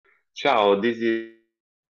Ciao, this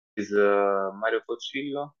is Mario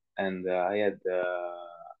Focillo, and I had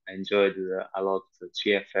enjoyed a lot the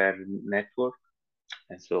CFR network,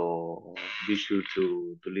 and so be sure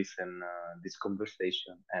to listen this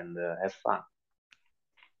conversation and have fun.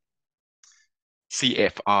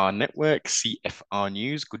 CFR Network, CFR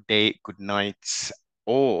News. Good day, good night,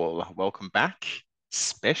 all. Welcome back.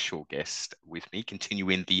 Special guest with me,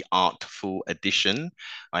 continuing the artful edition.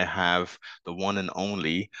 I have the one and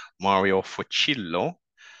only Mario Focillo,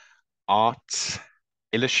 art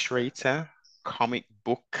illustrator, comic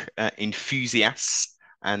book enthusiast,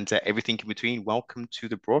 and everything in between. Welcome to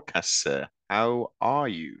the broadcast, sir. How are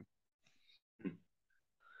you?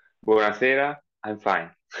 Buonasera, I'm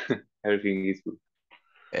fine. Everything is good.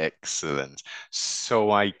 Excellent.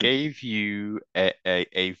 So I gave you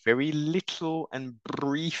a very little and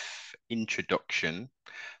brief introduction.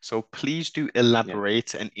 So please do Yeah.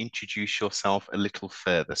 elaborate and introduce yourself a little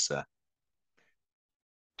further, sir.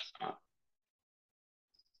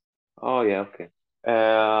 Oh yeah, okay.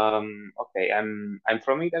 Okay, I'm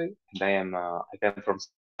from Italy, and I come from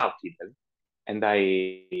South Italy, and I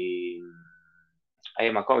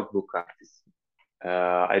am a comic book artist.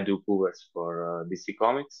 I do covers for DC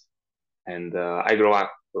Comics, and I grow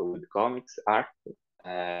up with comics art.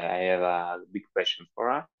 I have a big passion for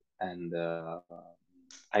art, and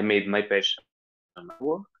I made my passion my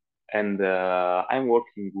work. And I'm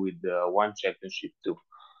working with one championship too,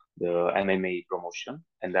 the MMA promotion,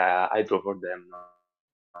 and I draw for them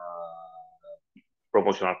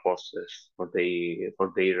promotional posters for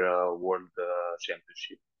their world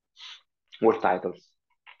championship, world titles.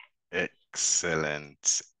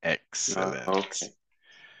 Excellent. Excellent. Okay.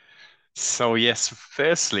 So yes,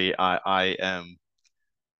 firstly, I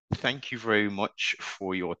thank you very much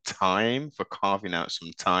for your time, for carving out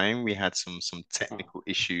some time. We had some Oh. technical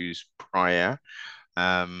issues prior.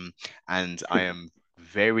 Um, and I am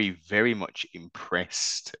very much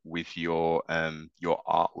impressed with your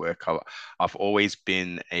artwork. I've always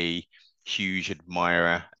been a huge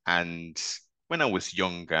admirer, and when I was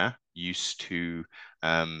younger, used to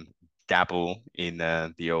um, dabble in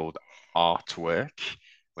the old artwork,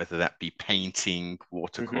 whether that be painting,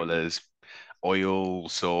 Mhm. watercolors,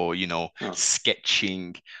 oils, or Oh,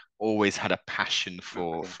 sketching. Always had a passion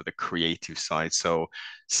okay. for the creative side. So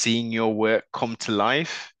seeing your work come to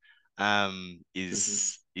life Mhm.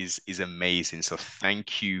 is amazing. So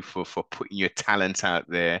thank you for putting your talent out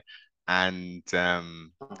there and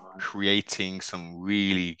Oh, creating some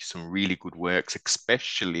really good works,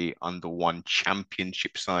 especially on the one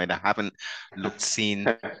championship side. I haven't looked seen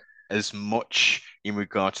as much in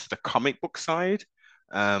regards to the comic book side,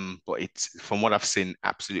 but it's from what I've seen,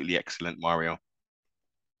 absolutely excellent, Mario.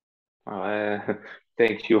 uh,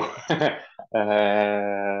 thank you.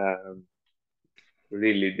 uh,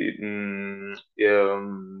 really,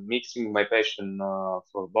 mixing my passion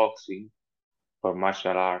for boxing, for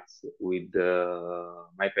martial arts, with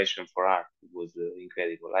my passion for art was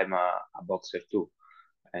incredible. I'm a boxer too,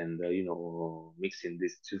 and mixing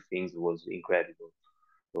these two things was incredible.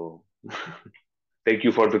 So, thank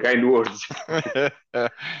you for the kind words.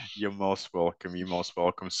 You're most welcome. You're most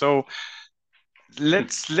welcome. So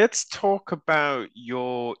let's talk about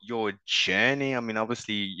your journey. I mean,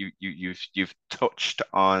 obviously you've touched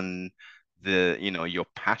on your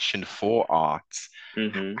passion for art.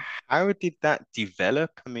 Hmm. How did that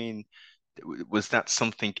develop? I mean, was that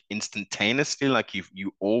something instantaneously, like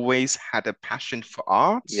you always had a passion for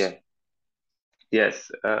art? Yeah.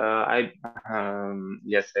 Yes.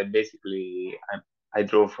 Yes. I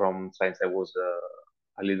drove from since I was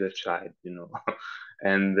a little child,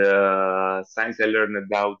 and since I learned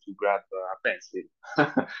how to grab a pencil,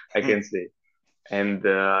 I Mm, can say. And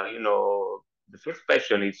the first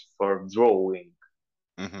passion is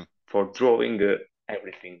mhm, for drawing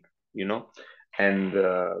everything, you know. And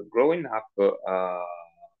growing up,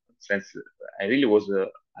 since I really was a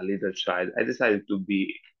little child, I decided to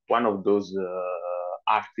be one of those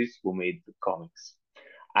artists who made the comics.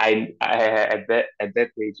 I at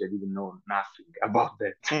that age I didn't know nothing about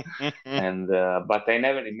that, and but I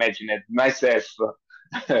never imagined myself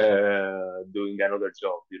doing another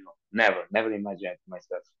job. Never imagined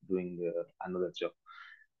myself doing another job.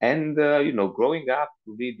 And growing up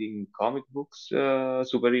reading comic books,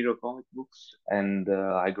 superhero comic books, and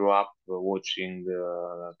I grew up watching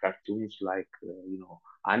cartoons like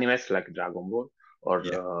animes like Dragon Ball or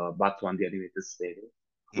yeah. Batman the animated series,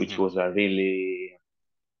 which Mhm, was a really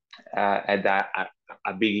had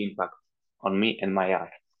a big impact on me and my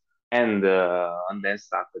art. And then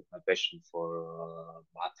started my passion for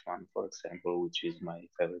Batman, for example, which is my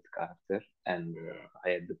favorite character, and I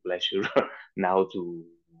had the pleasure now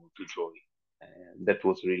to drawing. And that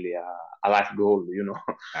was really a life goal, you know.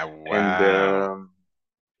 And Wow.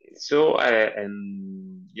 so,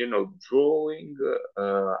 and you know, drawing.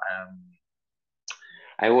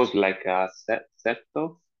 I was like a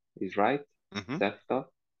self-taught, is right? Hmm. Self-taught,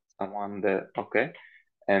 someone that okay.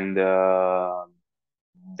 And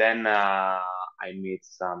then I meet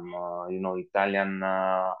some, you know, Italian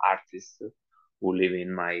artists who live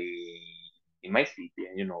in my city,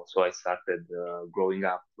 and you know, so I started growing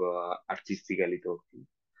up artistically talking,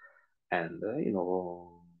 and you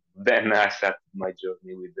know, then I started my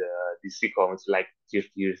journey with DC Comics like 30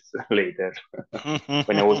 years later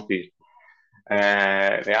when I was 50.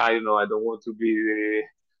 Yeah, you know, I don't want to be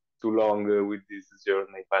too long with this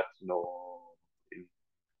journey, but you know,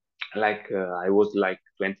 like I was like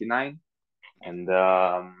 29, and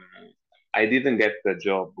I didn't get a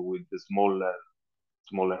job with the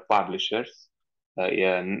smaller publishers,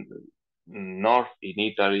 yeah, nor in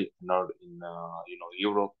Italy, nor in you know,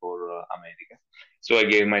 Europe or America. So I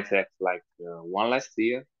gave myself like one last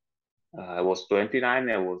year. I was 29.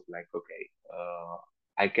 I was like, okay,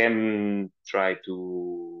 I can try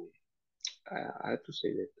to I have to say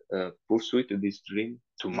that pursue this dream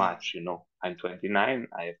too Mm, much. You know, I'm 29.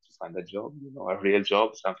 I have to find a job, you know, a real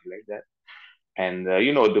job, something like that. And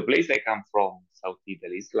you know, the place I come from, South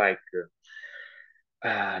Italy, is like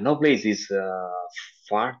no place is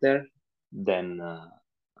farther than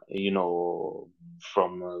you know,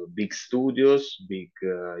 from big studios, big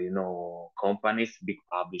you know, companies, big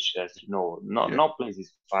publishers. You know, yeah. no place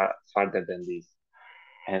is farther than this.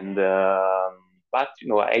 And but you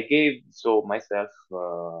know, I gave so myself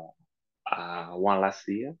one last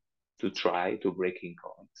year to try to break in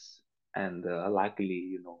comics, and luckily,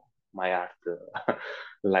 you know, my art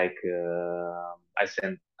like I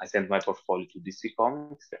sent my portfolio to DC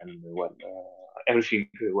Comics, and when everything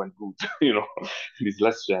went good, you know, this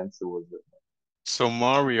last chance was So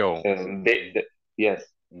Mario, yes.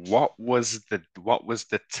 what was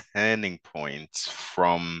the turning point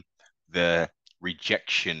from the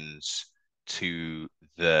rejections to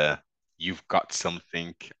the you've got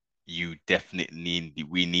something, you definitely need,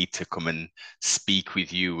 we need to come and speak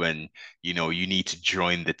with you, and you need to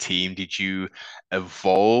join the team? Did you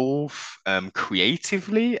evolve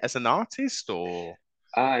creatively as an artist, or?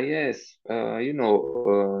 Yes, you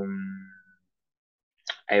know,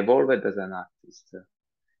 I evolved as an artist,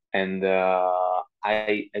 and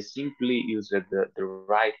I simply used the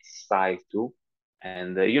right style too.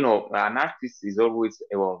 And you know, an artist is always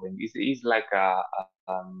evolving. It's like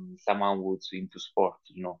someone who's into sport,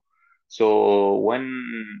 you know. So when,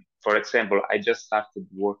 for example, I just started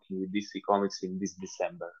working with DC Comics in this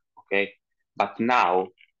December, okay, but now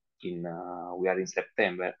in we are in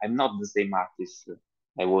September. I'm not the same artist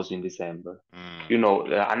I was in December. Mm, You know,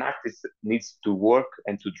 an artist needs to work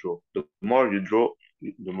and to draw. The more you draw,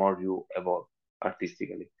 the more you evolve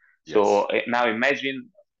artistically. So yes. now imagine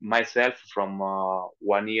myself from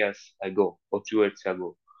 1 year ago or 2 years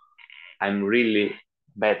ago. I'm really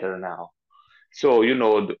better now. So you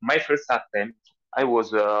know, my first attempt, I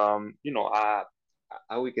was, you know,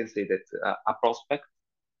 how we can say that, a prospect.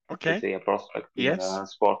 Let's Okay. say a prospect in Yes.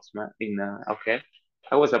 sportsman. In okay,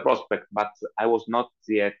 I was a prospect, but I was not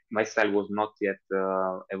yet. My style was not yet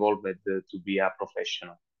evolved to be a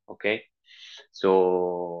professional. Okay,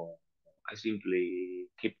 so I simply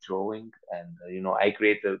keep drawing, and you know, I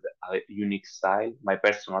created a unique style, my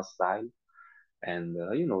personal style, and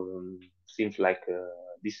you know, seems like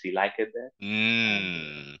DC liked that, and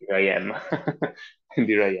Mm. here I am, and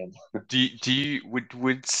here I am. Do you would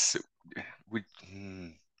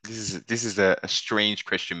this is a strange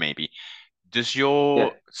question maybe. Does Yeah.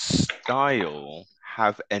 your style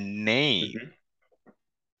have a name?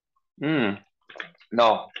 Hmm. Mm.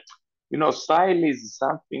 No, you know, style is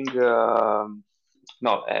something.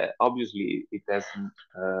 No, obviously it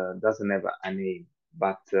doesn't have a name,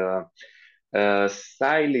 but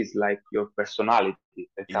style is like your personality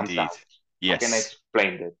that comes Indeed. out. How can I Yes.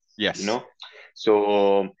 explain that? You Yes. know,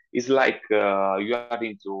 so it's like you are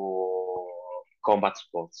into combat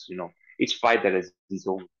sports. You know, each fighter has his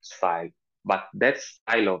own style, but that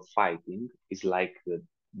style of fighting is like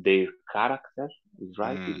their character, is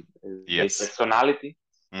right, Mm. their Yes. personality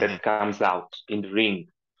Hmm. that comes out in the ring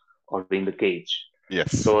or in the cage.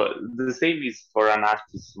 Yes. So the same is for an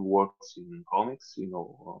artist who works in comics. You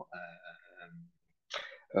know,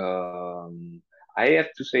 I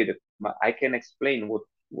have to say that I can explain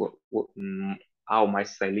how my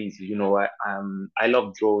style is. You know, I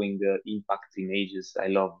love drawing impact images. I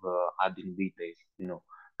love adding details. You know,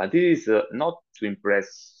 but this is not to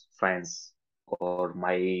impress fans or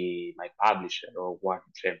my publisher or one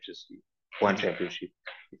championship. One Hmm. championship.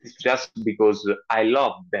 It's just because I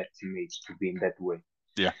love that image to be in that way.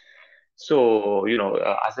 Yeah. So,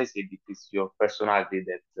 as I said, it is your personality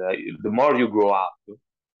that the more you grow up,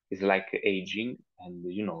 it's like aging, and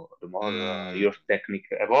the more Mm, your technique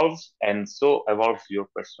evolves, and so evolves your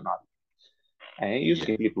personality. And you yeah.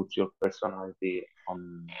 simply put your personality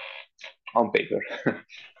on paper.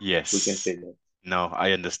 We can Yes. say that. No,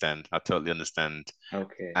 I understand. I totally understand.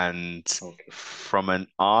 Okay. And Okay. from an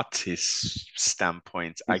artist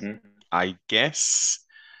standpoint, Hmm. I guess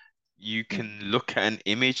you can look at an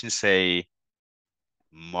image and say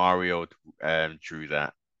Mario drew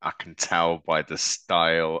that. I can tell by the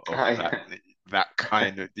style of that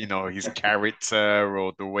kind of, his character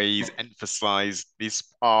or the way he's emphasized this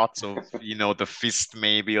part of, the fist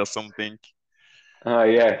maybe or something.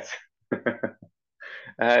 Yes.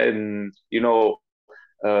 And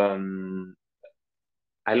um,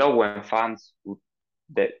 I love when fans put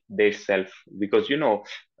their self, because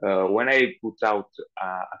when I put out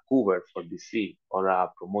a cover for DC or a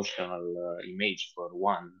promotional image for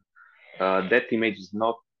one, that image is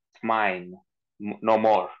not mine no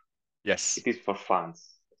more. Yes. It is for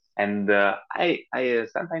fans, and I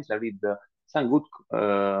sometimes I read some good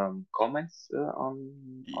comments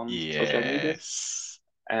on social media, Yes.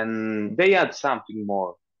 and they add something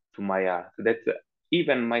more to my art that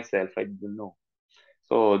even myself I didn't know.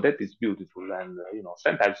 So that is beautiful, and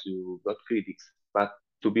sometimes you got critics, but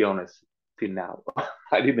to be honest, till now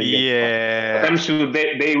I didn't get one. But Yeah. I'm sure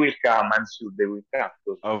they will come. I'm sure they will come.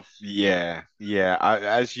 Because, Yeah.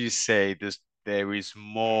 As you say, there is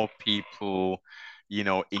more people,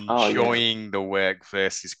 oh yeah, enjoying the work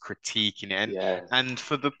versus critiquing it. yes, And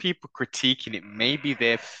for the people critiquing it, maybe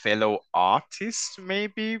they're fellow artists,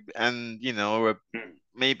 maybe, and mm,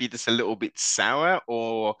 maybe just a little bit sour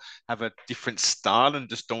or have a different style and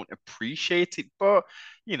just don't appreciate it. But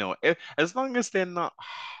as long as they're not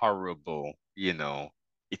horrible,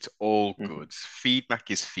 it's all mhm. good. Feedback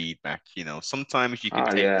is feedback. Sometimes you can Oh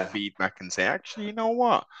take the yeah, feedback and say, actually, you know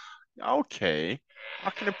what? Okay,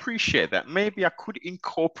 I can appreciate that. Maybe I could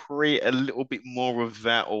incorporate a little bit more of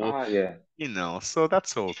that, or, oh yeah. so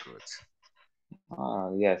that's all good.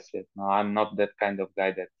 Yes, yes. No, I'm not that kind of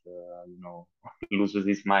guy that loses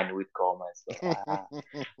his mind with comments. So,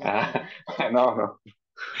 no, no,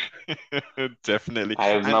 Definitely. I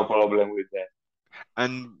have And no problem with that.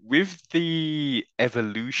 with the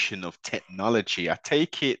evolution of technology, I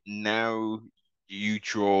take it now you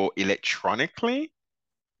draw electronically?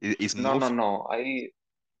 Is No, no, most no.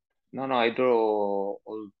 No, I draw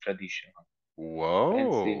all traditional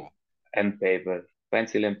pencil Whoa. and paper,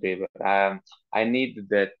 pencil and paper. I need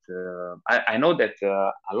that. I know that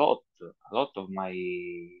a lot of my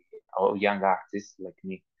young artists like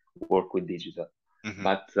me work with digital,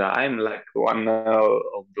 Mhm. but I'm like one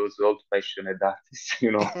of those old-fashioned artists,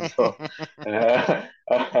 So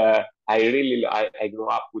I grew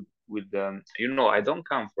up with I don't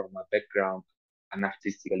come from a background, an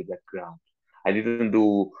artistically background. I didn't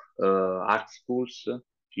do art schools,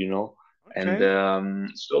 you know, and Okay.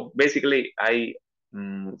 so basically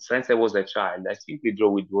since I was a child, I simply draw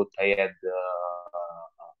with what I had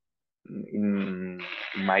in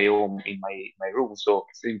my home, in my room. So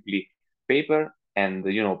simply paper and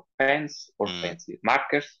pens or Mm. pencil,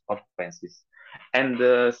 markers or pencils, and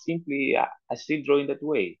simply I still draw in that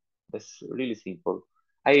way. That's really simple.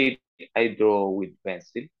 I draw with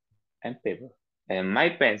pencil and paper, and my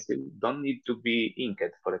pencil don't need to be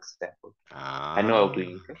inked. For example, I know how to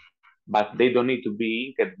ink, Ah. but they don't need to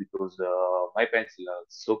be inked because my pencils are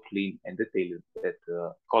so clean and detailed that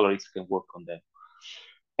colorists can work on them.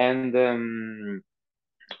 And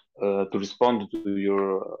to respond to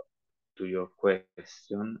your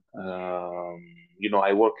question,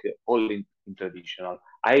 I work all in traditional.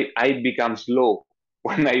 I become slow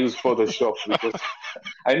when I use Photoshop because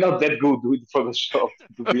I'm not that good with Photoshop,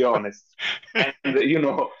 to be honest. And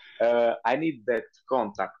I need that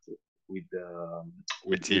contact with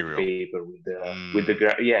with Material. paper, with the Mm.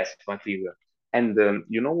 yes, material. And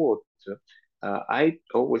you know what? I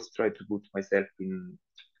always try to put myself in,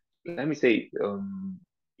 let me say,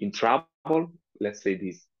 in trouble. Let's say this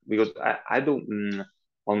because I don't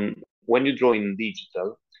on when you draw in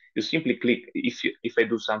digital, you simply click. If I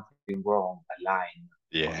do something wrong, a line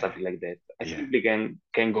or something Yeah. like that, I Yeah. simply can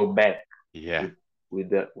go back Yeah. with with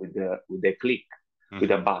the click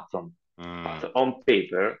with a Hmm. button. Mm. But on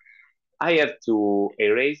paper, I have to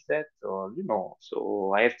erase that, or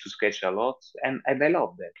so I have to sketch a lot, and I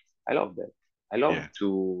love that. I love that. I love Yeah.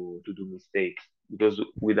 to do mistakes because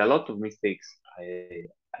with a lot of mistakes,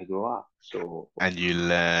 I grow up. So And you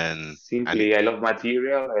learn, and simply, I love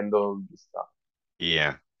material and all this stuff.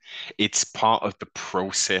 yeah. It's part of the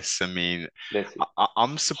process. I mean, That's it.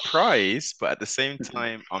 I'm surprised, but at the same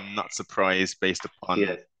time, I'm not surprised based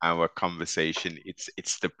upon Yes, our conversation.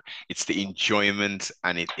 It's the enjoyment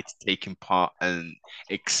and it's taking part and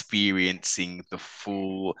experiencing the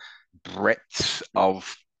full breadth yes,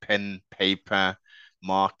 of pen, paper,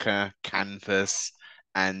 marker, canvas,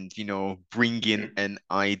 and bringing an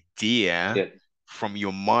idea yes, from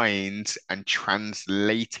your mind and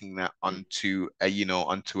translating that onto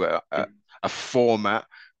a format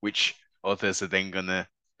which others are then gonna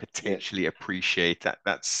yes. potentially appreciate.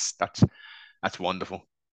 That's wonderful.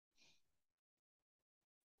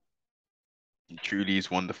 It truly is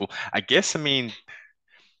wonderful. I guess, I mean,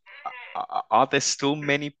 are there still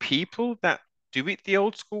many people that do it the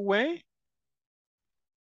old school way?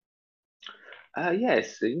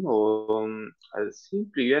 Yes,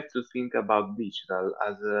 simply you have to think about digital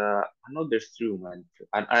as another instrument,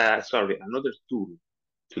 sorry, another tool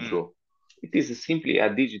to Mm, draw. It is simply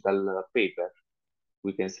a digital paper,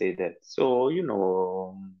 we can say that. So,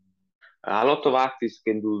 a lot of artists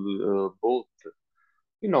can do both.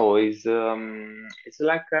 It's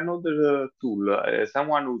like another tool.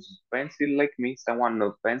 Someone who's pencil like me, someone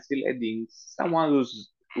of pencil and inks, someone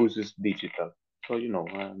who's uses digital. So,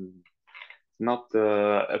 not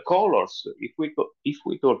colors. If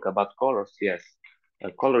we talk about colors, yes,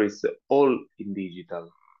 color is all in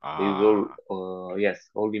digital. Is all ah, yes,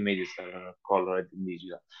 all images are colored in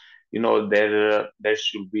digital. There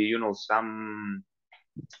should be some.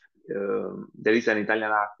 There is an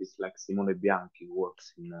Italian artist like Simone Bianchi who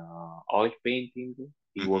works in oil painting.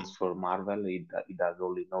 He mhm. works for Marvel. He does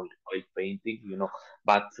all in oil painting,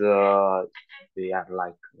 but they are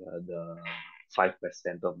like the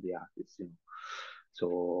 5% of the artists.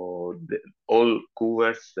 So all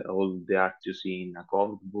covers, all the art you see in a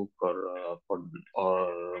comic book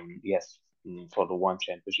or yes, for the one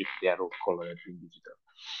championship, they are all colored in digital.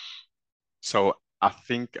 So I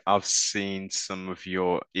think I've seen some of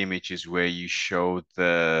your images where you show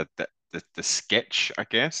the sketch, I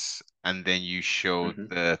guess, and then you show Hmm.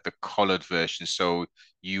 the colored version. So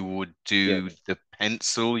you would do Yes, the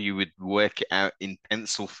pencil, you would work it out in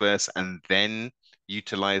pencil first, and then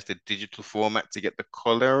utilize the digital format to get the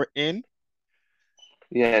color in.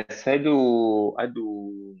 yes, I do. I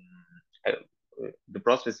do. The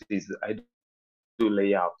process is I do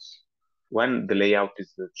layouts. When the layout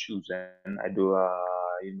is chosen, I do um,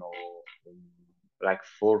 like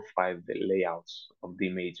 4 or 5 layouts of the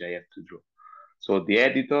image I have to draw. So the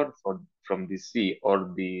editor from DC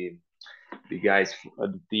or the guys,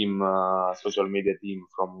 the team, social media team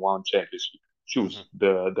from One Championship Mhm. choose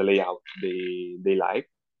the layout they like,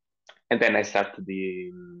 and then I start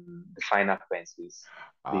the final pencils,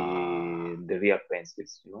 Ah, the real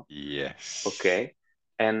pencils. yes. Okay,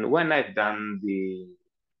 and when I've done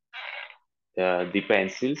the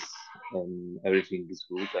pencils and everything is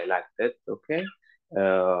good, I like that. Okay,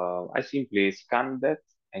 I simply scan that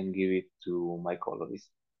and give it to my colorist,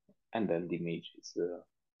 and then the image is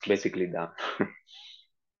basically done.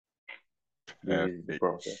 This is the Perfect.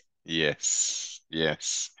 process. Yes,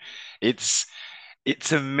 yes. It's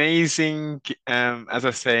it's amazing. As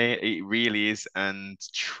I say, it really is. And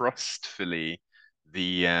trustfully,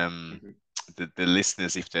 the um Mhm. the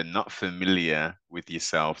listeners, if they're not familiar with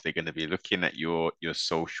yourself, they're going to be looking at your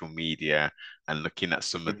social media and looking at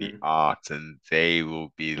some of the Mhm. art, and they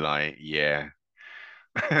will be like, yeah,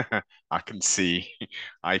 I can see,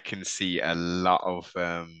 I can see a lot of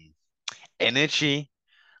energy.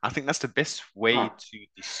 I think that's the best way Ah. to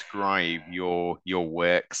describe your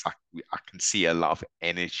works. I can see a lot of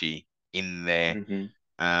energy in there. Mhm.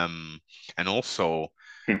 Um, and also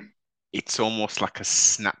it's almost like a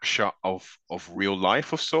snapshot of real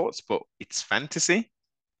life of sorts, but it's fantasy.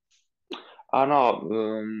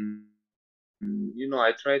 No,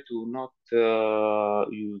 I try to not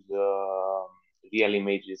use real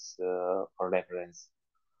images for reference.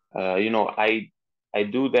 I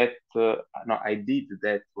do that. No, I did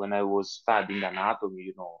that when I was studying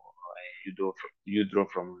anatomy. You draw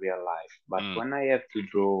from real life. But Mm, when I have to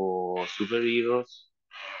draw superheroes,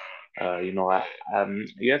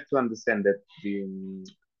 you have to understand that the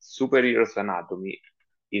superheroes anatomy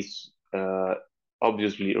is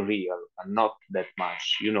obviously real and not that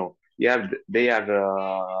much. They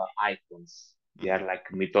are icons. They mhm. are like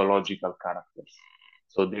mythological characters,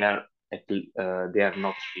 so they are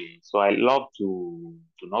not real. So I love to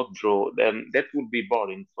not draw them. That would be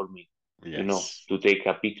boring for me. Yes. To take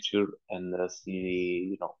a picture and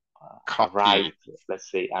see, a Copy right, it. let's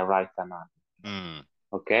say, a right anatomy. Mm,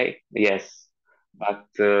 Okay, yes, but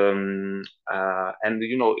and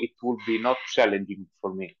it would be not challenging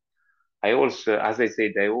for me. I also, as I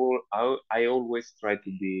said, I always try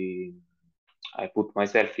to be. I put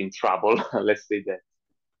myself in trouble. Let's say that.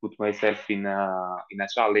 Put myself in a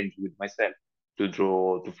challenge with myself to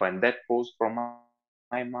draw to find that pose from my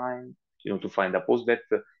mind. To find a pose that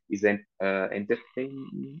is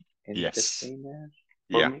Yes. entertainer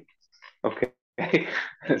for Yeah. me. Okay,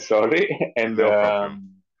 sorry, and No problem.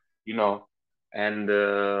 you know, and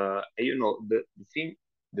the thing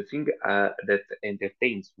that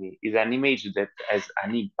entertains me is an image that has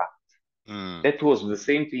an impact. Mm. That was the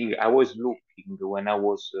same thing I was looking when I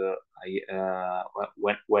was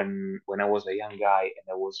when I was a young guy and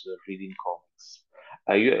I was reading comics.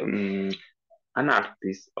 An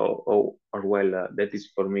artist, or well, that is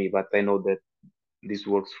for me, but I know that this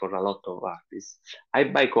works for a lot of artists. I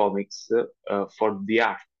buy comics for the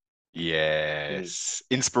art in it, Yes.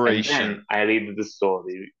 and Inspiration. then I read the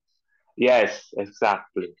story. Yes,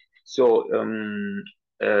 exactly. So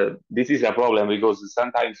this is a problem because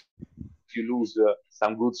sometimes you lose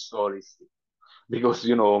some good stories because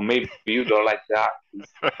maybe you don't like the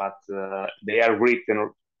artist, but they are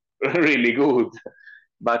written really good.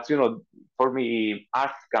 But for me,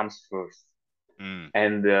 art comes first, Mm.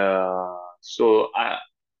 and so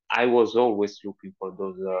I was always looking for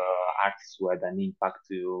those artists who had an impact,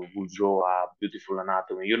 who draw a beautiful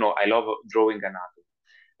anatomy. I love drawing anatomy,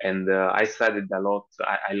 and I studied a lot.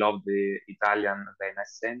 I love the Italian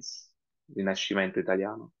Renaissance, Rinascimento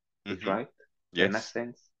Italiano. Is Hmm. right? Yes.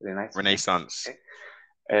 Renaissance, Renaissance. Renaissance. Okay,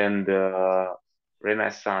 and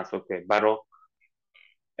Renaissance. Okay, Baroque,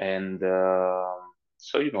 and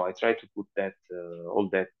so I try to put that all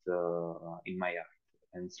that in my art.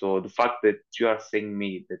 And so the fact that you are saying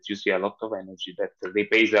me that you see a lot of energy, that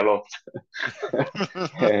repays a lot.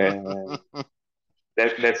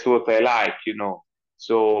 That's what I like.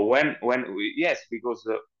 So yes, because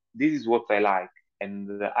this is what I like,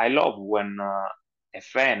 and I love when a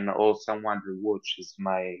fan or someone who watches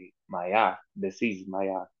my art, that sees my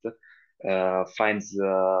art, finds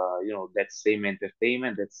that same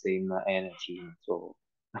entertainment, that same energy. So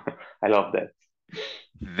I love that.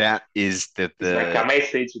 That is It's like a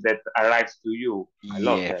message that arrives to you. I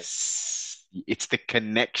love that. yes. It's the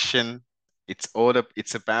connection. It's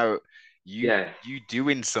about you Yeah. you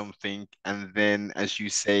doing something and then as you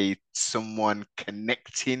say, someone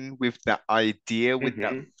connecting with that idea, with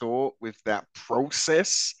that Hmm. thought, with that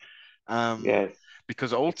process. Um, Yes.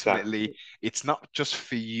 because ultimately Exactly. it's not just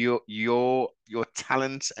for your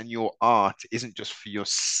talent and your art isn't just for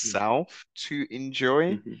yourself to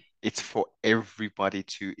enjoy, Hmm. it's for everybody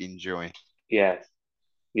to enjoy. Yes.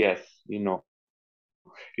 Yes.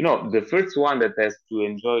 The first one that has to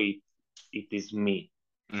enjoy it is me.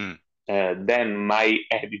 Mm. Then my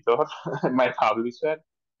editor, my publisher,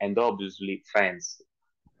 and obviously fans.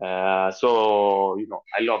 So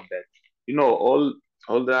I love that.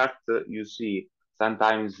 All the art you see.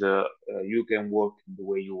 Sometimes you can work the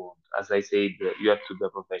way you want. As I said, you have to be a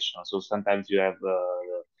professional. So sometimes you have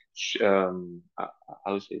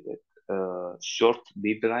how to say that short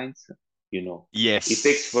deadlines. It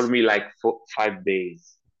takes for Yes. me like 5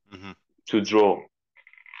 days Hmm. to draw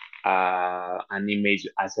an image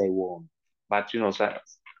as I want. But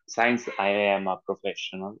since I am a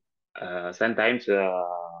professional, sometimes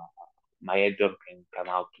my editor can come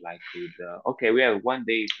out like with, okay, we have one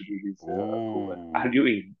day to do this cover. Are Ooh. you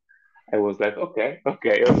in? I was like, okay,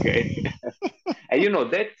 okay, okay. And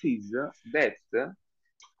that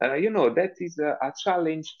is a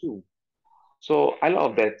challenge too. So I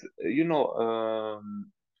love that.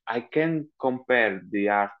 I can compare the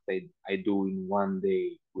art I do in one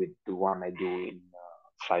day with the one I do in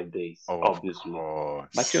 5 days, Of obviously.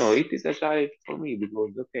 But course. it is a challenge for me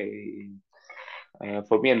because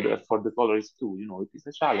for me and for the colors too. It is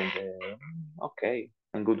a challenge. Okay,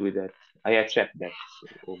 I'm good with that. I accept that.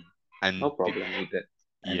 So no And problem with that.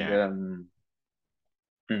 And yeah,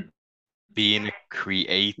 hmm, being a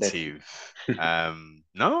that's it. creative,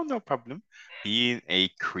 no, no problem. Being a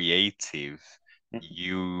creative,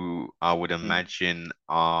 you, I would Mhm. imagine,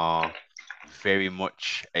 are very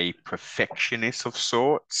much a perfectionist of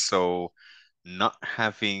sorts. So not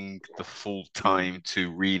having the full time Mm.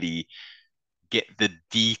 to really get the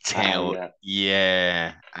detail, Yeah,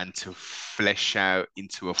 yeah, and to flesh out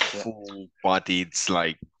into a yeah. full-bodied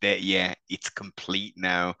like that, yeah, it's complete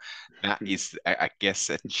now. That is, I guess,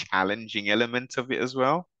 a challenging element of it as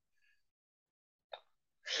well.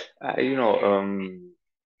 Uh, you know, um,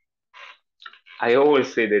 I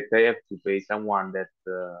always say that I have to pay someone that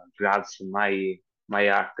grabs my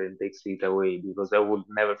art and takes it away because I would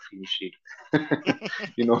never finish it.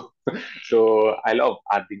 you know, so I love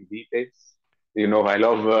adding details. I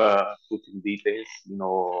love putting details,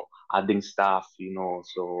 adding stuff,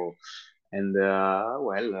 so, and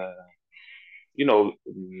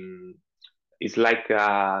it's like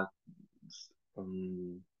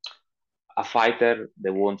um, a fighter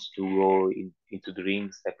that wants to go into the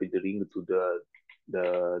ring, step in the ring to the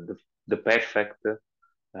the, the perfect.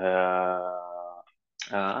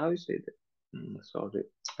 How you say that? Sorry.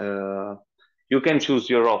 Uh, you can choose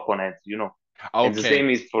your opponent, and the Okay. same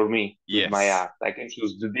is for me with my Yes. art. I can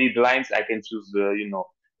choose the deadlines. I can choose,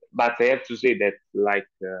 but I have to say that like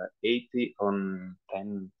 80 on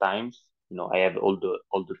 10 times, I have all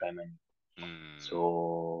the time. Mm,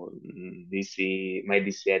 So my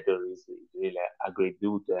DC editor is really a great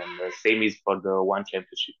dude, and same is for the one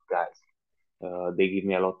championship guys. They give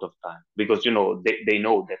me a lot of time because they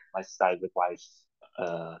know that my style requires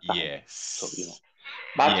time. So yes.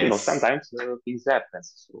 but Yes. sometimes things happen.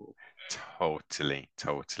 So Totally.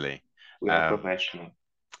 Totally. we are Um, professional.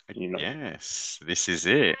 You know. yes, this is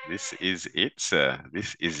it. This is it, sir.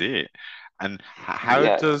 This is it. And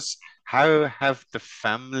Yeah. how have the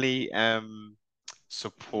family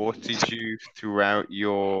supported you throughout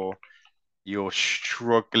your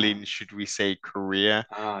struggling, should we say, career?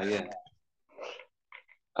 Yeah.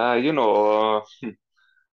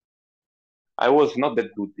 I was not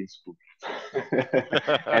that good in school,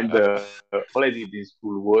 and all I did in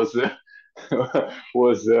school was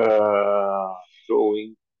was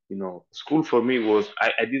drawing. School for me was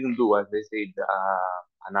I didn't do, as they said,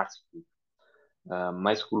 an art school.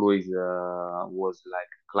 My school was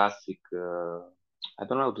like classic. I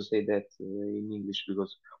don't know how to say that in English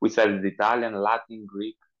because we studied Italian, Latin,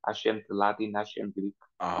 Greek, ancient Latin, ancient Greek,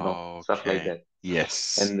 stuff like Okay. that.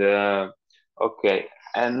 Yes. And okay,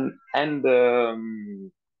 and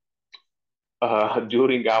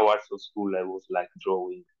during hours of school, I was like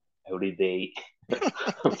drawing every day,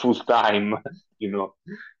 full time. You know,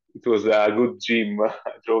 it was a good gym,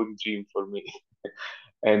 drawing gym for me.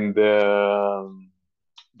 And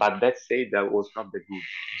but that said, I was not that good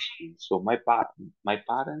in school. So my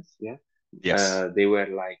parents, yeah, Yes. they were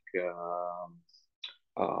like,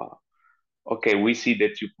 uh, okay, we see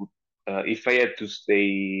that you put. If I had to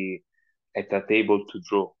stay at a table to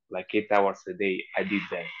draw like 8 hours a day, I did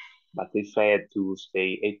that. But if I had to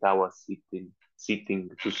stay 8 hours sitting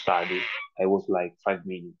to study, I was like 5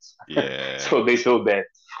 minutes. Yeah. So they saw that.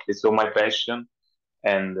 They saw my passion,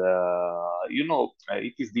 and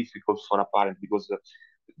it is difficult for a parent because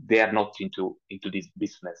they are not into this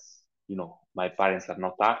business. My parents are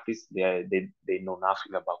not artists. They know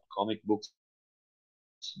nothing about comic books. They know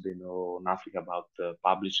nothing about publishers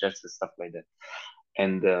and stuff like that.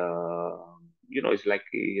 And it's like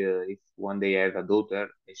if one day I have a daughter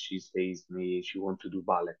and she says me she wants to do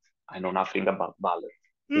ballet. I know nothing about ballet.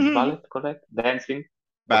 Is ballet correct? Dancing?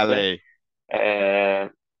 Okay. Ballet. Uh,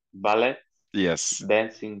 Ballet, Yes.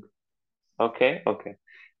 dancing. Okay, okay.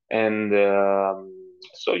 And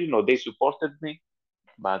so they supported me,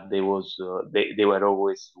 but they were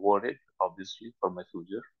always worried, obviously, for my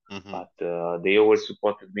future. Hmm. But they always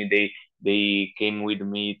supported me. They came with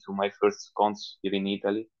me to my first cons here in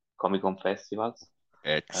Italy, Comic Con festivals.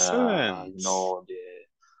 Uh, you Excellent. know the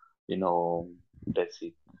you know that's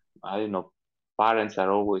it. I don't know. Parents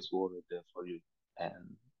are always worried for you,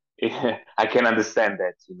 and I can understand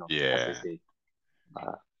that. As I Yeah. said,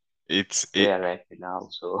 uh, It's they it are happy now.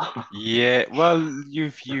 So yeah, well,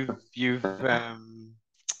 you've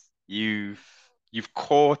you've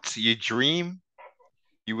caught your dream.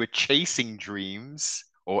 You were chasing dreams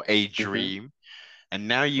or a hmm dream, and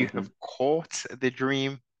now you have hmm caught the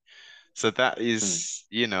dream. So that hmm is,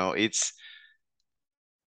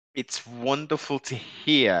 it's wonderful to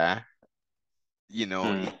hear.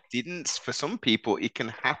 It didn't, for some people, it can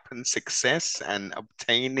happen. Success and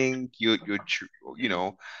obtaining you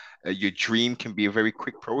know, your dream can be a very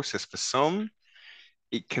quick process. For some,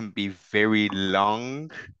 it can be very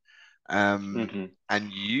long. Um, hmm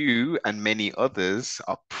and you and many others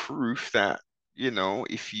are proof that,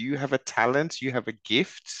 if you have a talent, you have a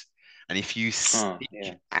gift, and if you Yeah.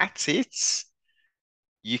 stick at it,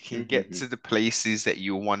 you can get hmm to the places that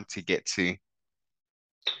you want to get to.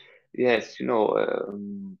 Yes,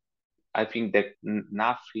 I think that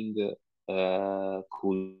nothing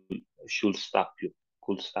should stop you.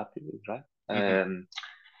 Could stop you, right? Hmm.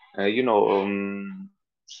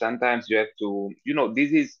 Sometimes you have to.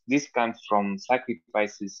 This comes from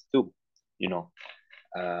sacrifices too. You know,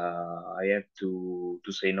 I have to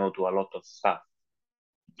say no to a lot of stuff.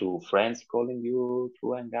 To friends calling you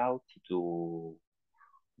to hang out, to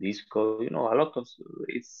disco. A lot of.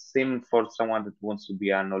 It's same for someone that wants to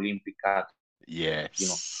be an Olympic athlete.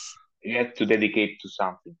 Yes. You have to dedicate to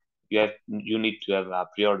something. you need to have a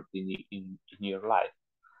priority in your life.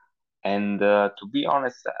 And to be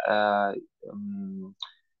honest,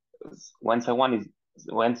 when someone is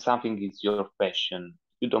when something is your passion,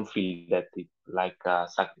 you don't feel that it like a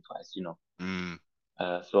sacrifice. Mm,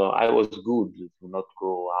 So I was good to not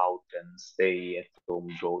go out and stay at home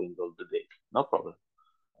drawing all the day. No problem.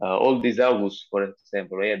 All these August, for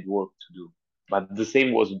example, I had work to do, but the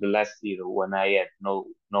same was the last year when I had no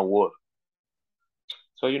work.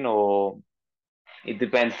 So it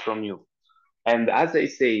depends from you. And as I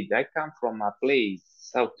said, I come from a place,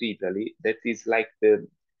 South Italy, that is like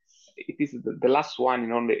it is the last one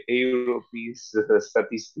in all the Europe's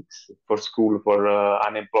statistics for school for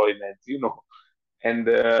unemployment. And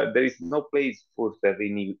there is no place further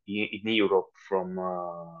in Europe from,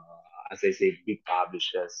 as I say, big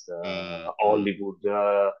publishers, mm. Hollywood,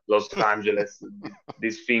 Los Angeles,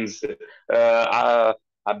 these things, a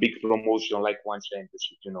big promotion like one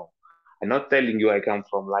championship. I'm not telling you I come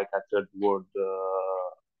from like a third world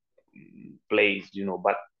place,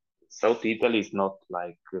 but South Italy is not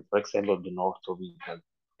like, for example, the north of Italy,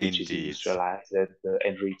 which is Indeed. industrialized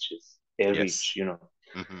and rich, Yes.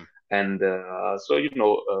 Hmm. and so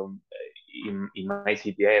in my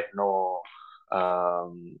city I have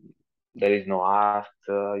um, there is no art,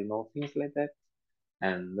 things like that,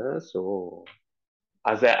 and so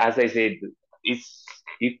as I said,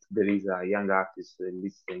 if there is a young artist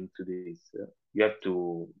listening to this, you have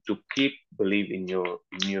to keep believe in your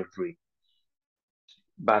dream,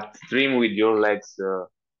 but dream with your legs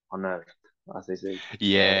on earth, as I say.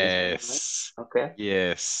 Is that right? Yes. Okay.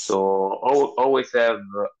 So Yes. always have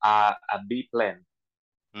a B plan,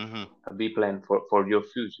 Hmm. for your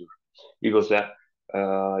future, because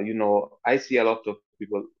I see a lot of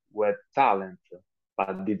people with talent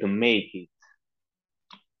but didn't make it,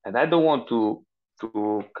 and I don't want to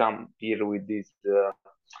come here with this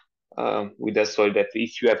with a story that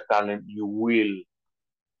if you have talent you will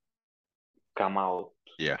come out,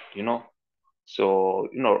 Yeah. you know. So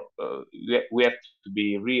we have to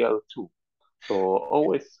be real too. So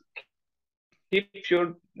always keep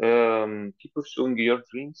pursuing your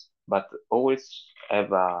dreams, but always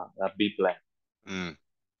have a big plan. Mm.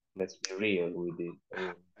 Let's be real with it.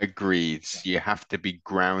 Agreed. Yeah. You have to be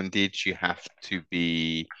grounded. You have to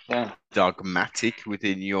be Yeah. dogmatic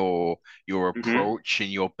within your Hmm. approach and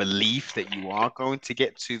your belief that you are going to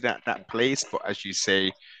get to that place. But as you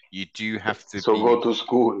say, you do have to So go be. to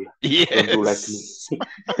school. Don't do like me. Yes.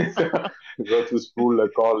 Go to school,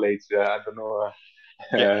 college. I don't know.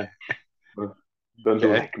 Get Uh, don't do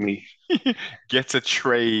get like me. get a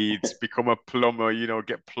trade, become a plumber,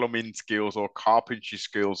 get plumbing skills or carpentry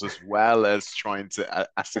skills as well as trying to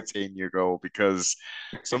ascertain your goal because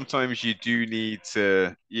sometimes you do need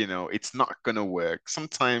to, it's not going to work.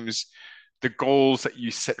 Sometimes the goals that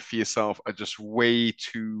you set for yourself are just way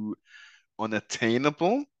too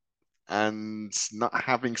unattainable and not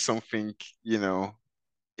having something,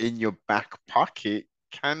 in your back pocket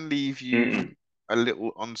can leave you Mm-mm. a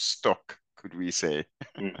little unstuck, could we say?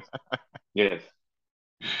 Mm. Yes.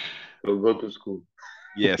 So go to school.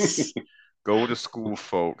 Yes, go to school,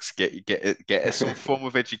 folks. Get some form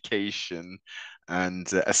of education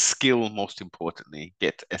and a skill. Most importantly,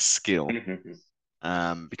 get a skill. Mhm.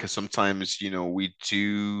 Because sometimes we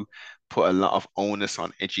do put a lot of onus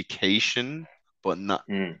on education, but not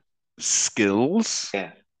Mm. skills,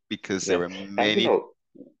 Yeah. because there Yeah. are And many.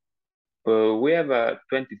 we have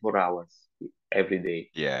 24 hours every day.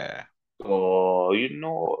 Yeah, So you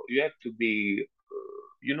have to be,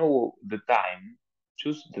 the time.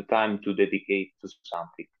 Choose the time to dedicate to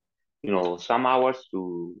something. Some hours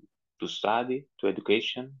to study, to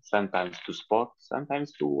education, sometimes to sport,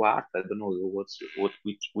 sometimes to art. I don't know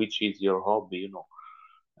which is your hobby.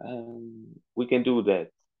 We can do that.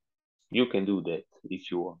 You can do that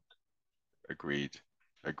if you want. agreed,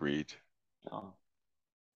 agreed. Uh,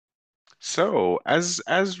 So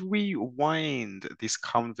as we wind this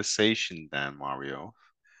conversation down, Mario,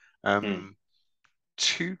 mm, um,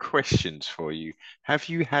 two questions for you. Have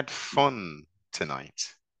you had fun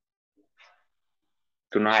tonight?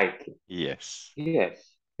 Tonight. Yes.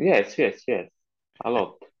 Yes. Yes. Yes. Yes. A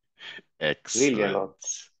lot. Really a Excellent. lot.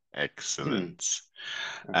 Hmm. Excellent.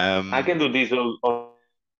 I can Um, do this all night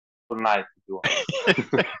if you want.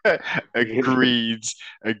 Really. agreed.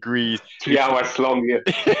 Agreed. Three If hours long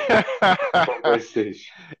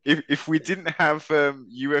conversation. if we didn't have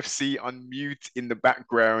UFC on mute in the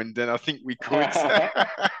background, then I think we could.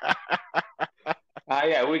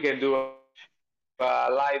 Yeah, we can do a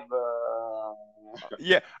live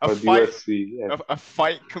Yeah, for the UFC. Yes. a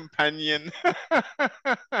fight companion.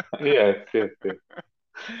 Yes. Yes. Yes.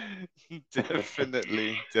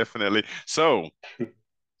 Definitely, definitely. So,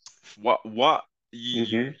 what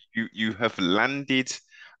Hmm. you have landed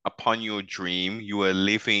upon your dream. You are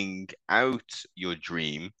living out your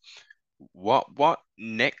dream. What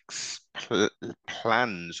next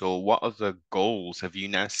plans or what other goals have you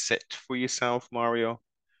now set for yourself, Mario?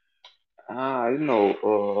 For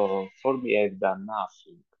me, I've done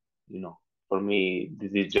nothing. For me,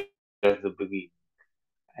 this is just the beginning.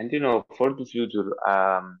 And for the future,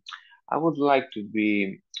 I would like to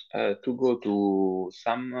go to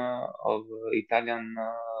some of Italian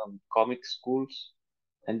comic schools,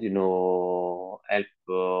 and help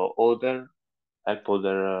other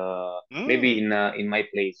maybe Mm, in my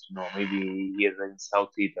place, maybe here in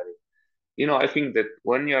South Italy. I think that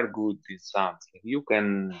when you are good in something, you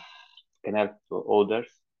can help others,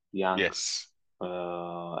 young yes.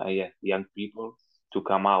 yeah, young people to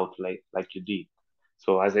come out like you did.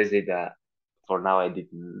 So as I said, for now I did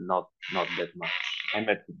not that much. I'm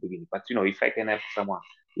at the beginning, but if I can help someone,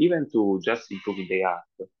 even to just improve their art,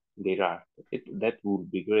 that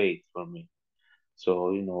would be great for me.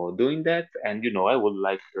 So doing that, and I would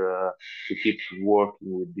like to keep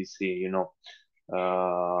working with DC.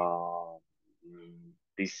 Uh,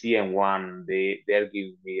 DC and One, they're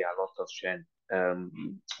giving me a lot of chance,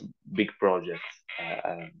 big projects.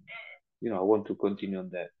 I want to continue on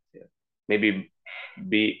that. Yeah. Maybe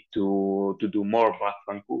be to do more Black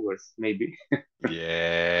Vancouvers. Maybe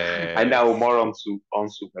I now Yes. more on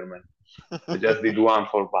Superman. I just did one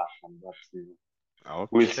for Batman, but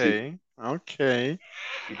we'll see. Okay. Okay.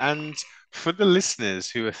 And for the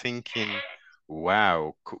listeners who are thinking,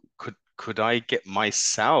 wow, could I get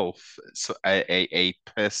myself a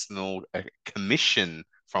personal commission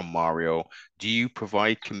from Mario? Do you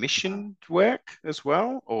provide commissioned work as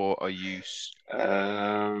well, or are you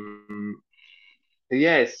Um,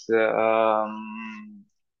 yes.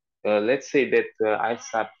 Let's say that I'll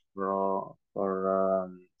start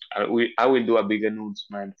I will do a big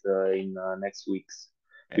announcement in next weeks,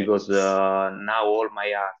 because X? now all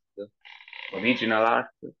my art, original art,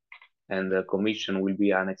 and commission will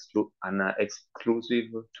be an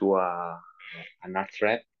exclusive to an art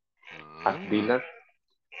rep, art Mm, dealer,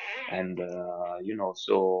 and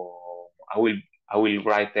so I will I will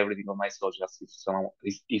write everything on my socials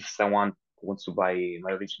if someone wants to buy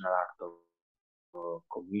my original art or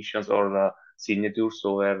commissions or signatures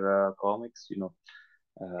over comics.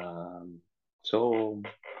 So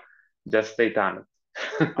just stay tuned.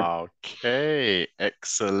 okay,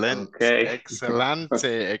 excellent, Okay.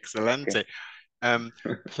 excellente, excellente. Okay. Um,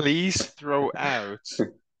 please throw out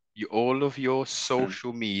all of your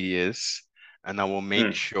social medias, and I will make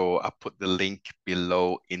Mm. sure I put the link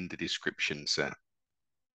below in the description, sir.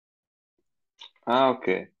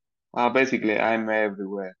 Okay. Basically, I'm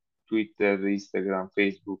everywhere. Twitter, Instagram,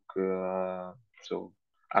 Facebook, so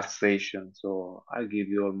ArtStation. So I'll give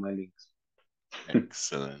you all my links.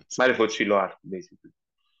 Excellent, Mario excellent. Focillo Art, basically.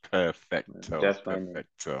 Perfecto, Just my name.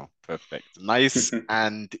 perfecto, perfect. Nice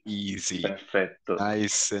and easy. Perfetto.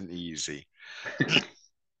 Nice and easy. Yeah.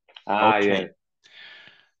 Okay,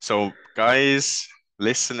 so guys,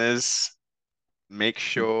 listeners, make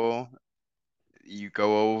sure you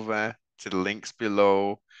go over to the links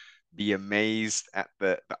below, be amazed at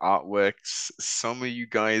the artworks. Some of you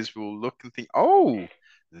guys will look and think, oh,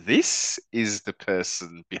 this is the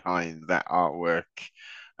person behind that artwork.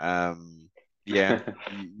 Um, yeah,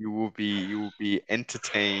 you will be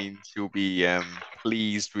entertained, you'll be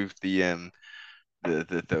pleased with the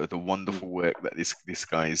wonderful work that this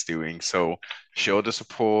guy is doing. So show the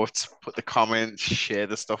support, put the comments, share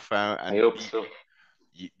the stuff out, I and hope be so.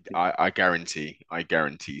 I guarantee,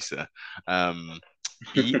 sir. Um,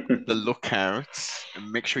 be on the lookout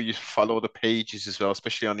and make sure you follow the pages as well,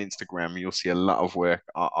 especially on Instagram. You'll see a lot of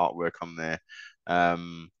artwork on there.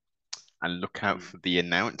 Um, and look out for the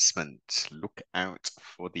announcement. Look out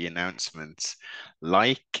for the announcement.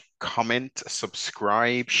 Like, comment,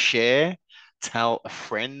 subscribe, share. Tell a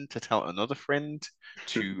friend to tell another friend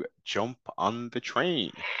to jump on the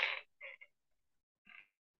train.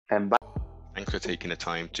 And Thanks for taking the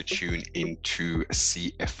time to tune into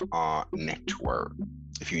CFR Network.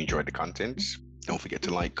 If you enjoyed the content, don't forget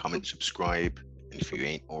to like, comment, subscribe. And if you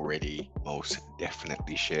ain't already, most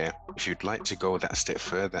definitely share. If you'd like to go that step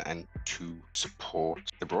further and to support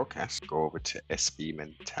the broadcast, go over to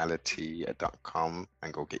sbmentality.com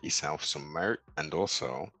and go get yourself some merch. And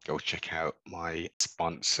also go check out my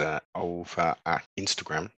sponsor over at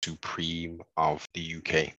Instagram, Supreme of the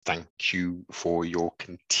UK. Thank you for your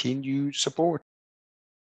continued support.